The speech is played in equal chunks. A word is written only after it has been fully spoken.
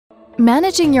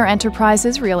Managing your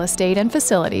enterprise's real estate and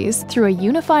facilities through a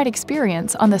unified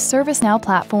experience on the ServiceNow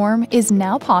platform is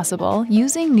now possible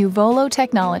using Nuvolo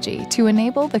technology to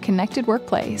enable the connected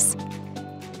workplace.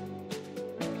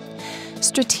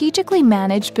 Strategically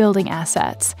manage building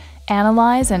assets,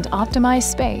 analyze and optimize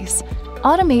space,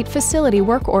 automate facility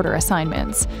work order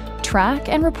assignments, track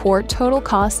and report total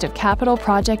cost of capital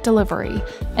project delivery,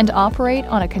 and operate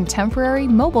on a contemporary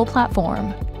mobile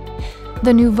platform.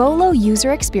 The Nuvolo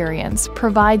user experience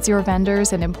provides your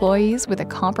vendors and employees with a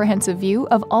comprehensive view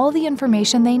of all the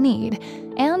information they need,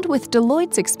 and with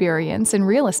Deloitte's experience in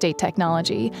real estate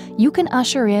technology, you can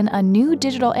usher in a new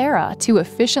digital era to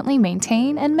efficiently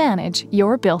maintain and manage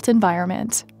your built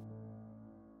environment.